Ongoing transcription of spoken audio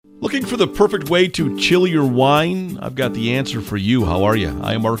Looking for the perfect way to chill your wine? I've got the answer for you. How are you?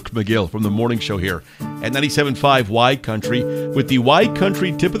 I am Mark McGill from the Morning Show here at 97.5 Y Country with the Y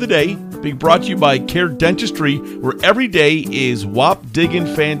Country Tip of the Day being brought to you by Care Dentistry, where every day is wop diggin'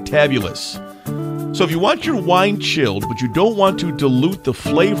 fantabulous. So if you want your wine chilled but you don't want to dilute the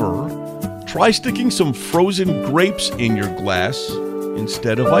flavor, try sticking some frozen grapes in your glass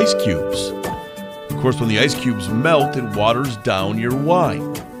instead of ice cubes. Of course, when the ice cubes melt, it waters down your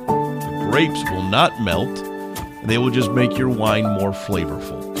wine. Grapes will not melt, and they will just make your wine more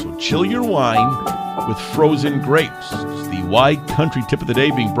flavorful. So chill your wine with frozen grapes. It's the Y Country Tip of the Day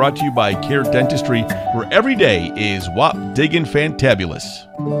being brought to you by Care Dentistry, where every day is wop diggin'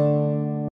 fantabulous.